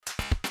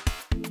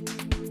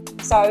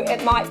So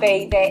it might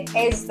be that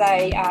as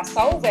they are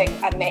solving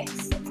a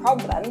maths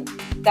problem,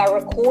 they're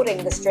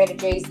recording the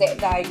strategies that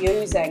they're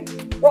using.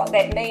 What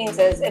that means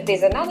is if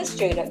there's another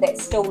student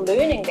that's still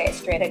learning that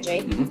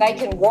strategy, they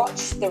can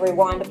watch the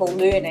rewindable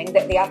learning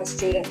that the other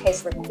student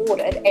has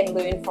recorded and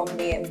learn from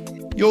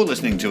them. You're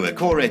listening to a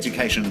Core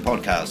Education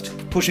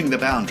podcast, pushing the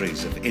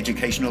boundaries of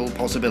educational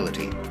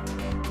possibility.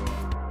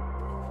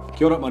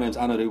 Kia ora, my name's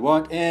Anaru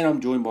White, and I'm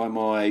joined by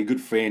my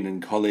good friend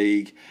and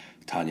colleague,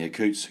 Tanya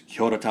Coots.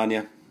 Kia ora,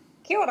 Tanya.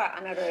 Kia ora,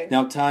 Anaru.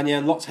 Now,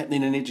 Tanya, lots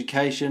happening in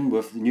education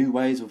with new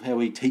ways of how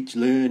we teach,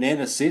 learn and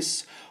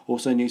assess,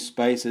 also new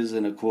spaces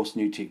and, of course,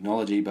 new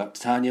technology. But,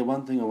 Tanya,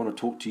 one thing I want to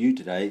talk to you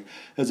today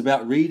is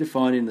about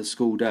redefining the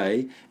school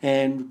day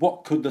and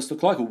what could this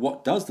look like, or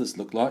what does this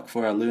look like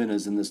for our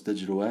learners in this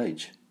digital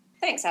age?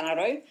 Thanks,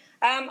 Anaru.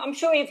 I'm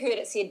sure you've heard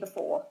it said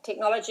before,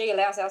 technology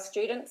allows our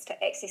students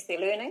to access their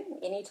learning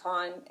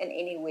anytime and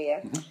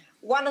anywhere.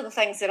 One of the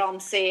things that I'm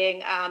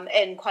seeing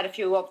in quite a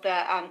few of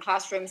the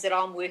classrooms that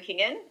I'm working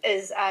in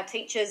is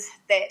teachers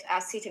that are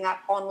setting up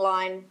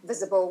online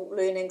visible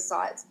learning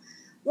sites.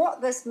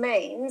 What this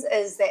means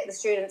is that the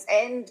students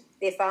and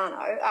their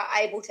whānau are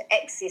able to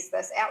access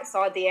this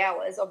outside the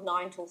hours of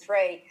 9 till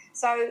 3.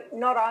 So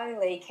not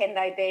only can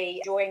they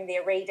be enjoying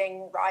their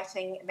reading,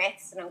 writing,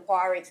 maths and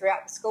inquiry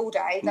throughout the school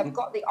day, they've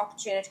got the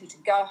opportunity to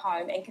go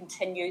home and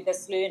continue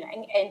this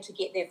learning and to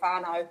get their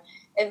whānau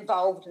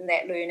involved in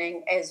that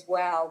learning as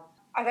well.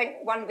 I think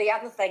one of the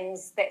other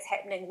things that's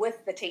happening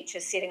with the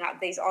teachers setting up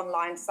these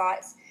online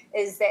sites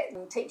is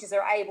that teachers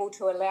are able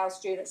to allow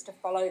students to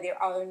follow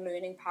their own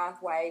learning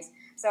pathways.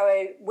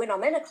 So when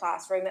I'm in a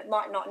classroom, it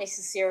might not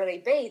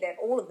necessarily be that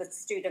all of the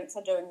students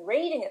are doing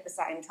reading at the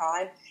same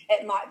time.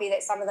 It might be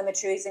that some of them are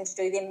choosing to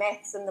do their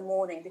maths in the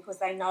morning because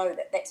they know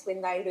that that's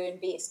when they learn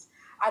best.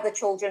 Other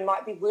children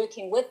might be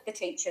working with the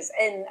teachers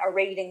in a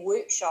reading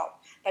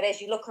workshop. But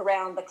as you look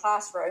around the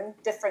classroom,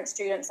 different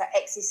students are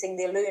accessing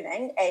their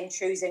learning and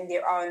choosing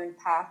their own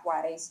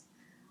pathways.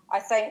 I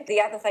think the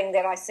other thing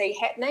that I see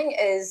happening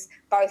is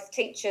both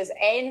teachers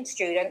and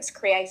students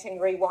creating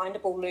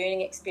rewindable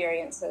learning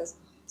experiences.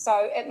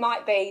 So it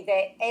might be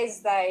that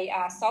as they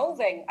are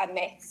solving a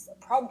maths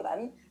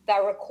problem,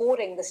 they're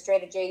recording the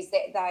strategies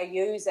that they're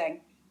using.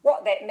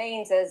 What that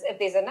means is if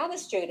there's another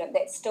student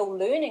that's still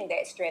learning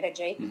that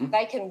strategy,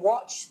 they can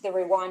watch the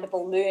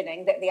rewindable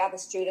learning that the other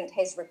student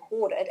has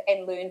recorded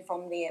and learn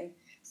from them.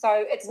 So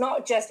it's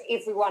not just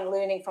everyone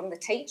learning from the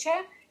teacher,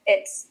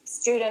 it's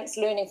students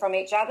learning from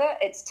each other,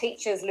 it's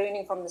teachers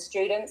learning from the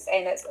students,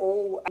 and it's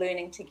all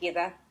learning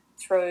together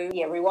through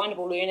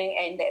rewindable learning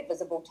and that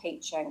visible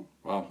teaching.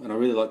 Wow, and I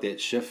really like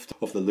that shift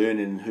of the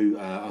learning, who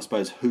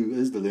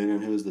is the learner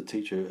and who is the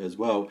teacher as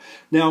well.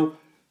 Now,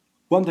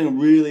 one thing I'm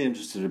really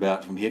interested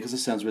about from here, because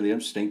this sounds really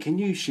interesting, can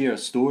you share a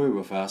story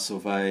with us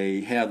of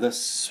how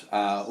this,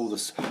 all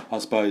this, I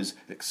suppose,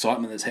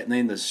 excitement that's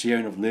happening, the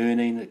sharing of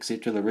learning,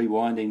 etc., the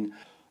rewinding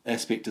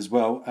aspect as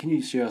well. Can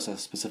you share us a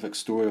specific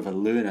story of a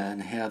learner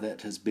and how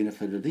that has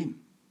benefited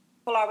them?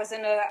 Well, I was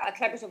in a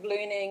collaborative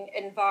learning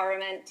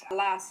environment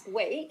last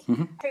week.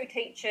 Two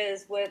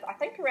teachers with, I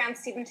think, around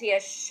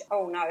 70-ish,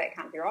 oh no, that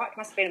can't be right, it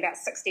must have been about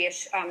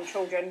 60-ish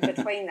children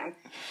between them.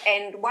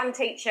 And one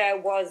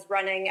teacher was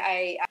running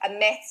a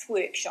maths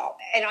workshop.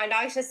 And I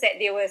noticed that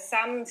there were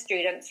some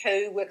students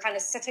who were kind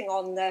of sitting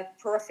on the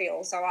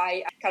peripheral. So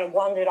I kind of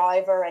wandered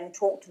over and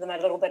talked to them a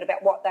little bit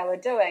about what they were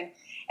doing.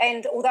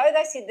 And although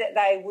they said that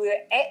they were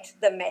at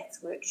the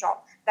maths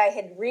workshop, they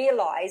had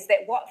realised that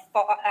what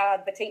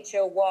the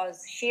teacher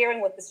was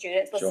sharing with the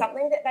students was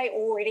something that they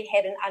already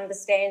had an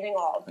understanding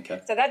of.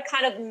 So they'd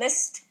kind of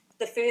missed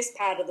the first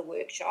part of the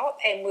workshop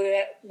and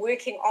were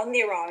working on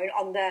their own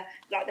on the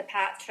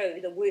part two,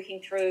 the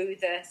working through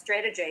the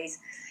strategies.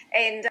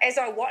 And as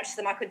I watched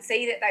them, I could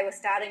see that they were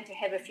starting to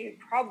have a few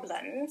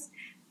problems,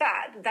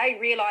 but they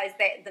realised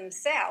that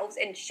themselves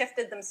and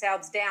shifted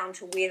themselves down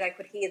to where they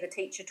could hear the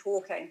teacher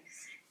talking.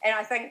 And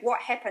I think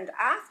what happened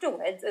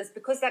afterwards is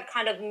because they'd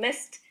kind of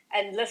missed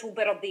a little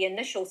bit of the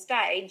initial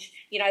stage,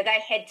 they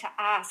had to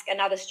ask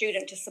another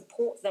student to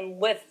support them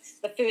with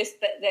the first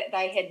bit that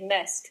they had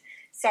missed.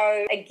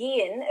 So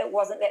again, it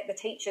wasn't that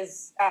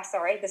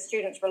the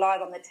students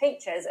relied on the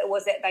teachers, it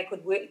was that they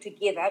could work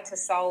together to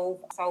solve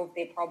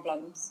their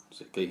problems.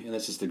 Exactly, and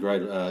this is the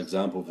great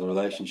example of the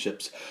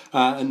relationships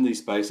in these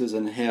spaces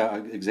and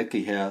how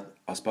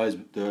I suppose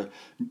the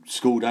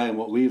school day and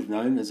what we've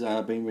known has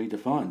been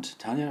redefined.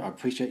 Tanya, I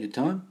appreciate your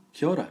time.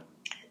 Kia ora.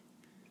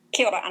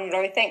 Kia ora,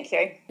 Andrew. Thank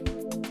you.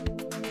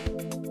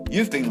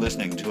 You've been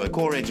listening to a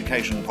Core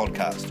Education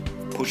podcast,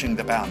 pushing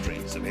the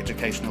boundaries of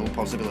educational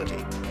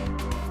possibility.